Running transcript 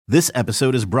This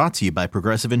episode is brought to you by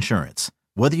Progressive Insurance.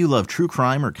 Whether you love true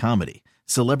crime or comedy,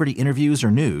 celebrity interviews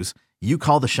or news, you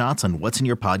call the shots on what's in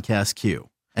your podcast queue.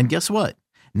 And guess what?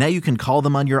 Now you can call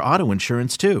them on your auto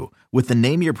insurance too with the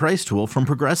Name Your Price tool from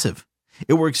Progressive.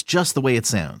 It works just the way it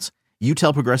sounds. You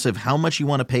tell Progressive how much you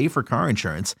want to pay for car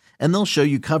insurance, and they'll show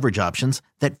you coverage options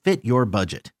that fit your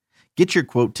budget. Get your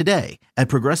quote today at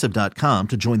Progressive.com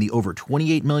to join the over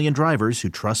 28 million drivers who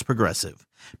trust Progressive.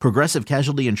 Progressive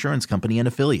Casualty Insurance Company and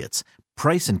Affiliates.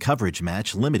 Price and coverage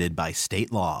match limited by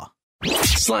state law.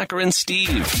 Slacker and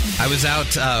Steve. I was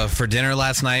out for dinner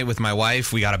last night with my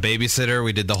wife. We got a babysitter.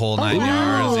 We did the whole 9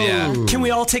 yards. Yeah. Can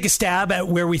we all take a stab at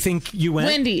where we think you went?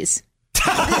 Wendy's.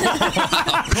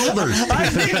 I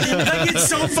think it's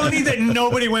so funny that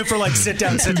nobody went for like sit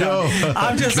down.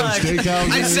 I'm just like,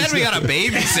 I said we got a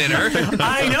babysitter.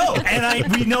 I know,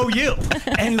 and we know you,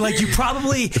 and like you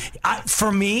probably,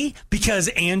 for me, because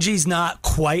Angie's not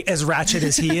quite as ratchet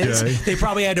as he is, they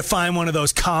probably had to find one of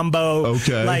those combo,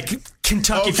 like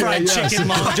Kentucky Fried Chicken,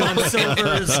 Long John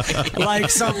Silver's,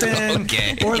 like something,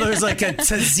 or there's like a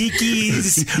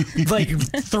Tzatziki's, like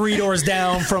 3 doors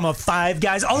down from a Five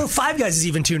Guys. Although Five Guys is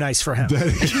even too nice for him.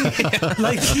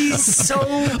 Like he's so.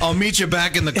 I'll meet you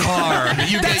back in the car.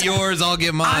 You get yours, I'll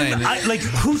get mine. Like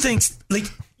who thinks like.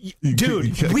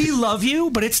 Dude, we love you,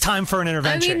 but it's time for an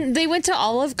intervention. I mean, they went to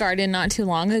Olive Garden not too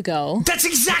long ago. That's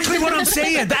exactly what I'm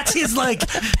saying. That's his, like,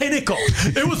 pinnacle.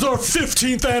 It was our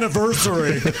 15th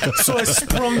anniversary, so I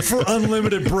sprung for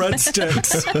unlimited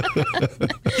breadsticks.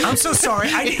 I'm so sorry.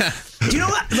 Do you know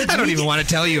what? Like, I don't even want to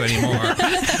tell you anymore.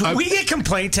 We get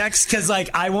complaint texts because,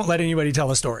 like, I won't let anybody tell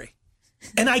a story.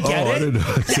 And I get it.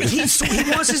 He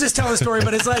wants to just tell a story,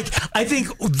 but it's like, I think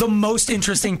the most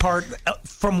interesting part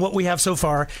from what we have so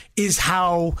far is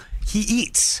how he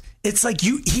eats. It's like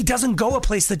he doesn't go a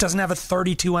place that doesn't have a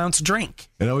 32-ounce drink.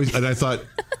 And I thought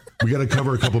we got to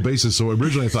cover a couple bases. So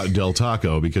originally I thought Del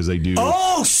Taco because they do.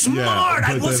 Oh, smart!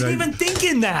 I wasn't even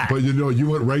thinking that. But you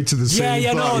went right to the same.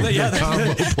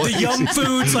 The Yum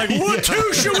Foods. Like, what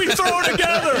two should we throw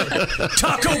together?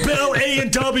 Taco Bell,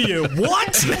 A&W.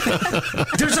 What?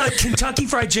 There's a Kentucky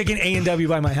Fried Chicken A&W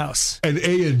by my house. And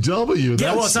A&W.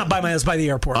 Yeah, well, it's not by my house, by the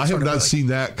airport. I have not seen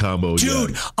that combo.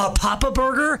 Dude, yet. A Papa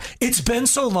Burger. It's been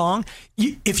so long.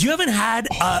 If you haven't had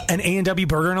an A&W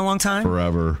burger in a long time,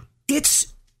 forever.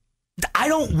 I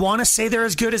don't want to say they're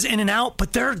as good as In-N-Out,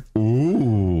 but they're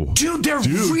really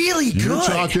good. You're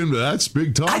talking, that's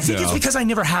big talk. I think it's because I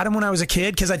never had them when I was a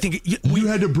kid, because I think you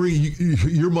had to bring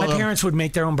your mom. My parents would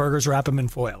make their own burgers, wrap them in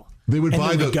foil. They would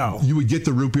buy you would get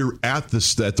the root beer at the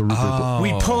root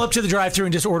beer. We'd pull up to the drive-thru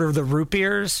and just order the root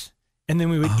beers, and then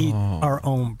we would eat our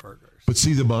own burgers. But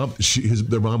see,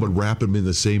 their mom would wrap them in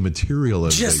the same material.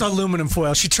 Just aluminum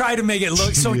foil. She tried to make it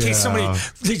look so in case somebody,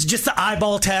 just the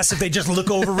eyeball test, if they just look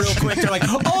over real quick, they're like,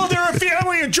 oh, they're a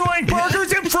family enjoying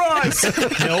burgers and fries.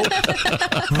 Nope.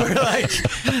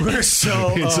 We're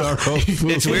so. It's our own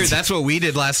food. It's weird. That's what we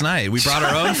did last night. We brought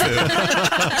our own food.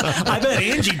 I bet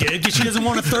Angie did because she doesn't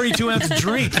want a 32-ounce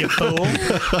drink, you fool.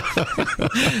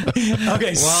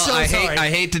 Okay, well, I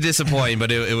hate to disappoint,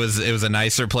 but it was a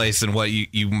nicer place than what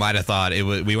you might have thought.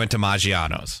 We went to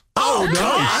Maggiano's. Oh,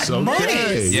 nice.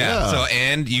 Okay. Yeah. So,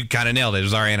 and you kind of nailed it. It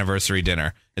was our anniversary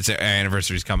dinner. Our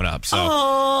anniversary's coming up.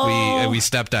 So we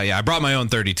stepped out. Yeah, I brought my own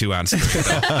 32-ounce drink.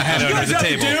 So I had it under the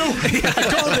table.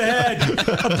 Go ahead.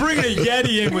 I'm bringing a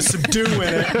Yeti in with some dew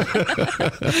in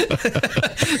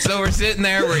it. So we're sitting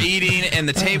there, we're eating, and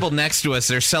the table next to us,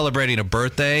 they're celebrating a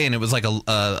birthday, and it was like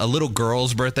a little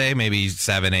girl's birthday, maybe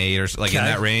 7, 8, or like in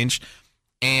that range.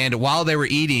 And while they were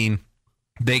eating,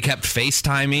 they kept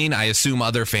FaceTiming, I assume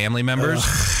other family members,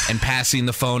 and passing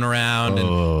the phone around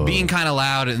and being kind of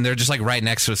loud. And they're just like right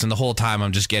next to us. And the whole time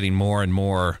I'm just getting more and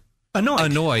more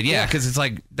annoyed. Yeah, because it's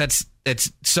like it's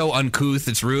so uncouth.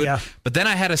 It's rude. Yeah. But then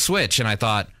I had a switch and I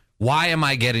thought, why am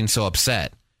I getting so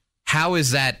upset? How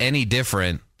is that any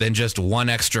different than just one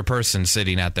extra person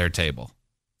sitting at their table?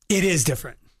 It is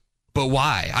different. But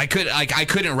why? I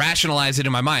couldn't rationalize it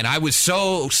in my mind. I was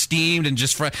so steamed and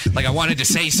just like I wanted to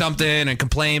say something and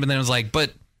complain, but then I was like,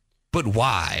 but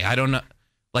why? I don't know.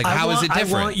 Like, how is it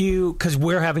different? I want you, because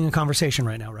we're having a conversation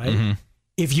right now, right? Mm-hmm.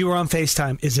 If you were on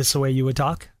FaceTime, is this the way you would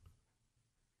talk?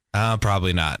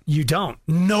 Probably not. You don't.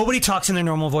 Nobody talks in their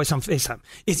normal voice on FaceTime.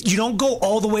 You don't go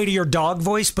all the way to your dog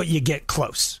voice, but you get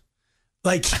close.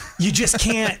 Like, you just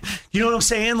can't, you know what I'm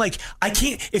saying? Like, I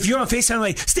can't, if you're on FaceTime,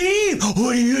 like, Steve, what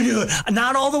are you doing?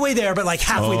 Not all the way there, but like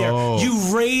halfway there.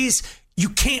 You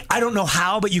can't, I don't know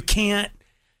how, but you can't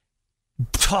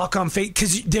talk on Facebook,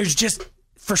 because there's just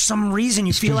for some reason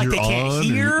you feel like they can't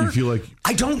hear. You feel like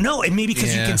I don't know. And maybe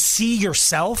because you can see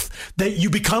yourself that you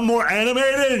become more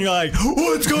animated and you're like,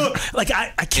 what's going? Like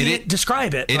I can't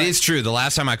describe it. It is true. The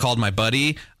last time I called my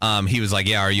buddy, he was like,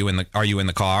 "Yeah, are you in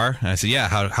the car?" And I said, "Yeah."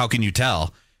 How can you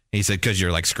tell? He said, "Because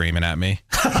you're like screaming at me."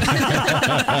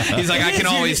 He's like, "I can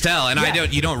always tell,"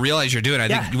 and you don't realize you're doing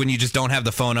it. I think when you just don't have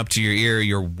the phone up to your ear,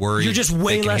 you're worried. You're just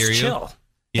way less chill.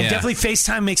 Yeah. And definitely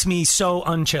FaceTime makes me so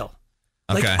unchill.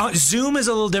 Like Zoom is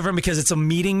a little different because it's a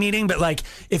meeting, but like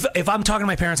if I'm talking to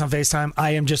my parents on FaceTime,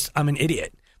 I'm an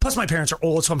idiot. Plus my parents are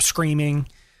old, so I'm screaming.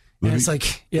 And it's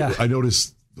like, I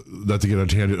noticed, not to get on a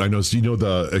tangent, I noticed,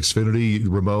 the Xfinity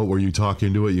remote where you talk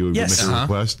into it, you make a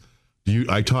request.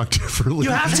 I talk differently.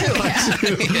 You have to.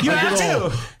 You have to.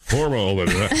 Formal. My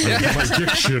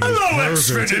diction. Hello,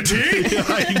 Xfinity.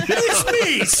 It's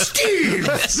me, Steve.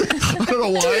 I don't know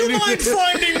why. Do you mind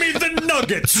finding me the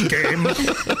Nuggets game? I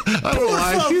don't know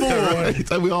why.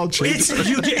 Right? We all change.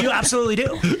 You absolutely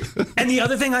do. And the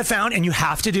other thing I found, and you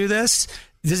have to do this.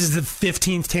 This is the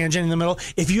 15th tangent in the middle.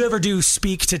 If you ever do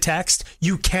speak to text,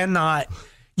 you can't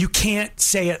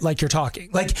say it like you're talking.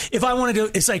 Like if I want to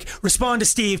do, it's like respond to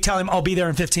Steve, tell him I'll be there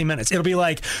in 15 minutes. It'll be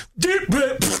like,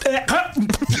 it's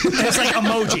like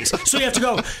emojis. So you have to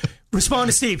go respond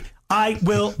to Steve. I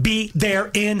will be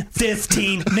there in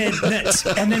 15 minutes.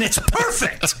 And then it's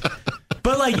perfect.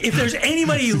 But like if there's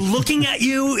anybody looking at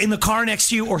you in the car next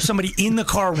to you or somebody in the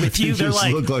car with you, they're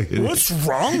like what's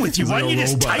wrong with you? Why don't you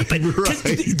just type it?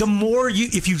 Right. The more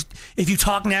if you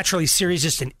talk naturally, Siri's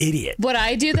just an idiot. What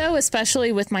I do though,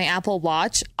 especially with my Apple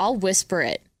Watch, I'll whisper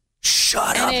it.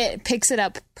 Shut up. And it picks it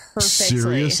up perfectly.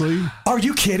 Seriously? Are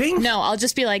you kidding? No, I'll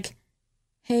just be like,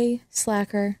 "Hey,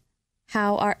 Slacker,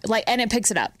 and it picks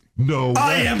it up." No,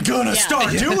 I am gonna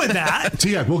start doing that.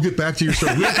 Tia, we'll get back to your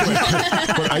story real quick.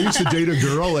 But I used to date a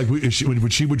girl. Like when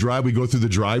she would drive, we go through the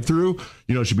drive-through.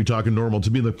 She'd be talking normal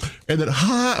to me, and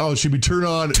then she'd be turn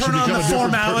on the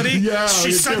formality. Yeah,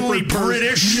 she's suddenly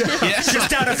British,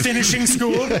 just out of finishing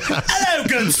school. Hello,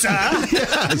 good sir.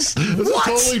 Yes, it's a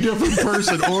totally different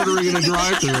person ordering in a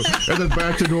drive-through, and then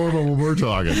back to normal when we're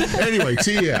talking. Anyway,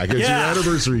 Tia, it's your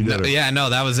anniversary dinner. No,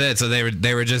 that was it. So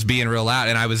they were just being real lout,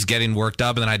 and I was getting worked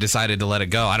up, and then I decided to let it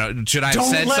go. Should I have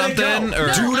said something?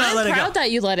 Or do not let it go. I'm proud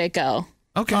that you let it go.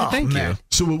 Okay, thank you.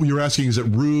 So what you're asking, is it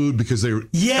rude because everyone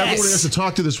has to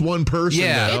talk to this one person?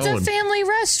 Yeah, it's a family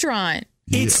restaurant.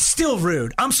 It's still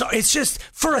rude. I'm sorry. It's just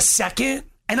for a second,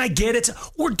 and I get it.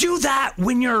 Or do that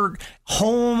when you're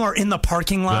home or in the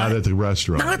parking lot. Not at the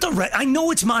restaurant. Not at the I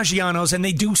know it's Maggiano's, and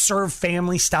they do serve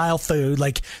family style food.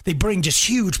 Like they bring just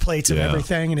huge plates of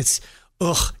everything, and it's.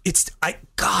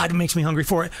 God, it makes me hungry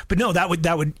for it. But no, that would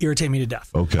irritate me to death.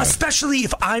 Okay. Especially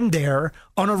if I'm there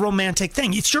on a romantic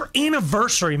thing. It's your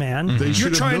anniversary, man. Mm-hmm.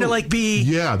 You're trying to be.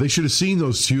 Yeah, they should have seen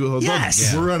those two.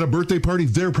 Yes. We're at a birthday party.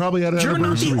 They're probably at an anniversary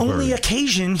party. You're not the only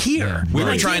occasion here. Yeah. We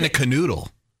were trying to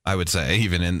canoodle, I would say,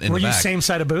 even in the back. Were you same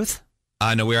side of booth?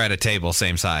 No, we were at a table,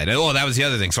 same side. Oh, that was the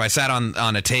other thing. So I sat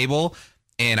on a table.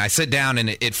 And I sit down and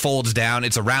it folds down.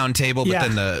 It's a round table, but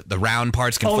then the round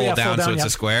parts can fold down, so it's a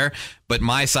square. But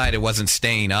my side, it wasn't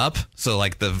staying up. So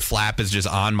like the flap is just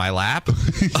on my lap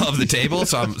of the table.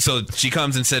 So she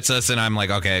comes and sits us and I'm like,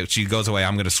 okay, she goes away.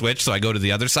 I'm going to switch. So I go to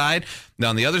the other side. Now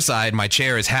on the other side, my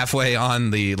chair is halfway on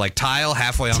the tile,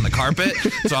 halfway on the carpet.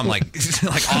 So I'm like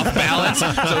off balance.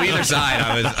 So either side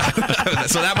I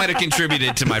was so that might have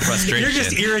contributed to my frustration. You're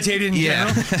just irritated in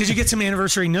general. Did you get some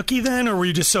anniversary nookie then? Or were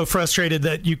you just so frustrated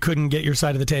that you couldn't get your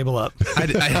side of the table up?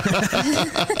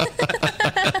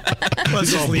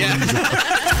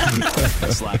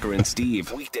 Slacker and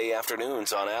Steve, weekday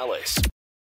afternoons on Alice.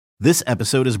 This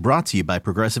episode is brought to you by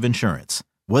Progressive Insurance.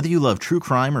 Whether you love true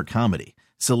crime or comedy,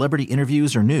 celebrity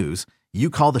interviews or news, you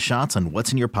call the shots on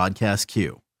what's in your podcast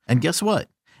queue. And guess what?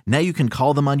 Now you can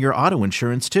call them on your auto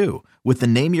insurance too with the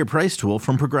Name Your Price tool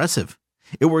from Progressive.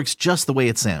 It works just the way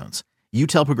it sounds. You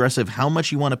tell Progressive how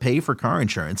much you want to pay for car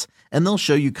insurance, and they'll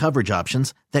show you coverage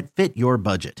options that fit your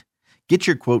budget. Get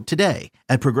your quote today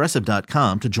at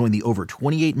Progressive.com to join the over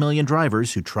 28 million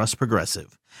drivers who trust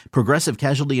Progressive. Progressive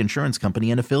Casualty Insurance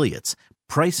Company and Affiliates.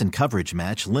 Price and coverage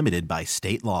match limited by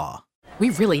state law. We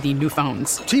really need new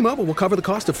phones. T-Mobile will cover the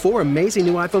cost of 4 amazing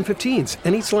new iPhone 15s,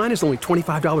 and each line is only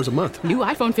 $25 a month. New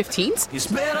iPhone 15s? It's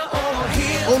better over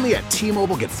here. Only at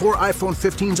T-Mobile, get 4 iPhone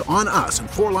 15s on us and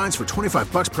 4 lines for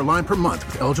 $25 per line per month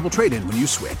with eligible trade-in when you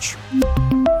switch.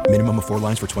 Minimum of 4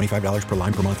 lines for $25 per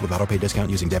line per month with autopay discount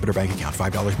using debit or bank account.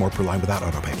 $5 more per line without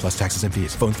autopay, plus taxes and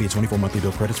fees. Phone fee at 24 monthly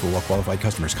bill credits for well-qualified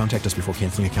customers. Contact us before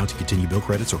canceling account to continue bill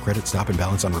credits or credit stop and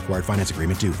balance on required finance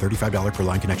agreement due. $35 per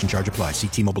line connection charge applies. See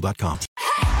T-Mobile.com.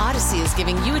 Odyssey is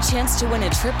giving you a chance to win a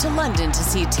trip to London to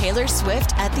see Taylor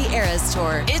Swift at the Eras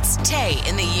Tour. It's Tay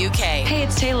in the UK. Hey,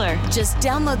 it's Taylor. Just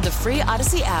download the free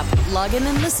Odyssey app, log in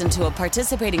and listen to a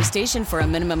participating station for a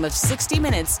minimum of 60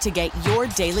 minutes to get your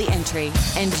daily entry.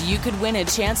 And you could win a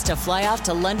chance to fly off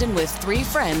to London with 3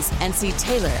 friends and see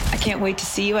Taylor. I can't wait to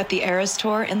see you at the Eras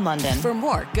Tour in London. For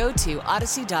more, go to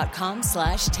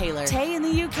odyssey.com/Taylor. Tay in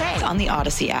the UK. On the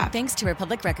Odyssey app. Thanks to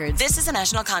Republic Records. This is a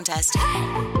national contest.